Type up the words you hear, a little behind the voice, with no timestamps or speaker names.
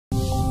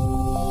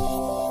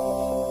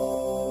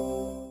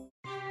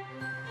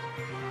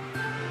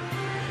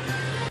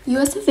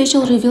US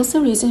official reveals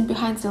the reason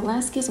behind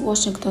Zelensky's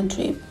Washington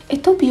trip. A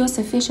top US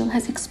official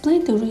has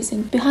explained the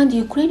reason behind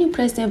Ukrainian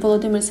President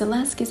Vladimir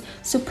Zelenski's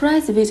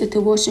surprise visit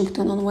to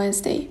Washington on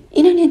Wednesday.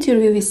 In an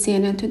interview with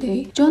CNN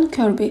Today, Con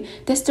Körbi,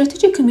 the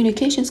strategic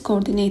communications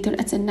coordinator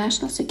at the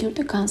National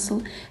Security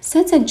Council,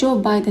 said that Joe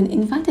Biden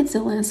invited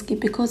Zelensky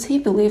because he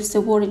believes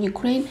the war in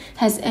Ukraine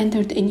has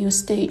entered a new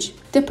stage.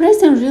 The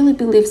president really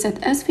believes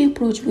that as we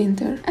approach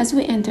winter, as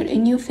we enter a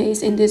new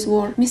phase in this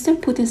war, Mr.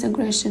 Putin's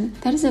aggression,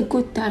 that is a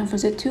good time for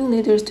the two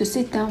leaders to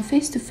sit down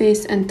face to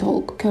face and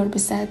talk, Körbi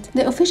said.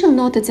 The official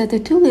noted that the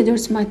two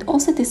leaders might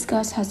also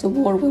discuss how the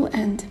war will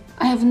end.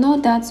 I have no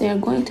doubt they are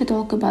going to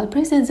talk about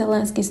President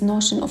Zelensky's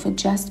notion of a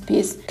just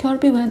peace,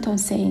 Körbi went on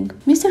saying.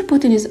 Mr.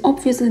 Putin is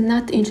obviously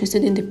not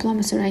interested in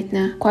diplomacy right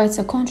now. Quite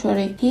the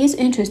contrary, he is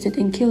interested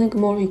in killing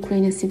more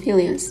Ukrainian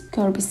civilians,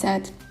 Körbi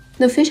said.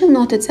 The official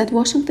noted that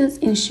Washington is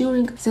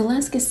ensuring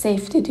Zelensky's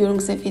safety during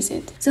the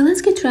visit.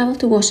 Zelensky traveled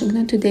to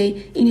Washington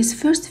today in his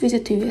first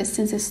visit to US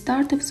since the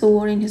start of the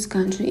war in his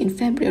country in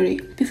February.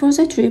 Before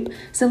the trip,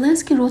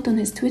 Zelensky wrote on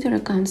his Twitter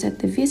account that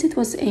the visit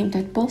was aimed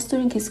at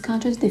bolstering his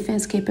country's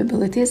defense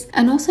capabilities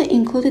and also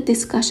included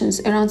discussions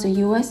around the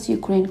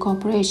US-Ukraine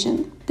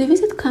cooperation. The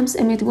visit comes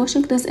amid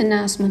Washington's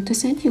announcement to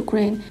send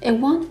Ukraine a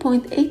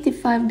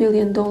 $1.85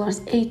 billion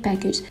aid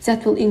package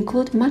that will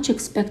include much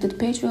expected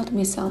Patriot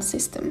missile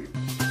system.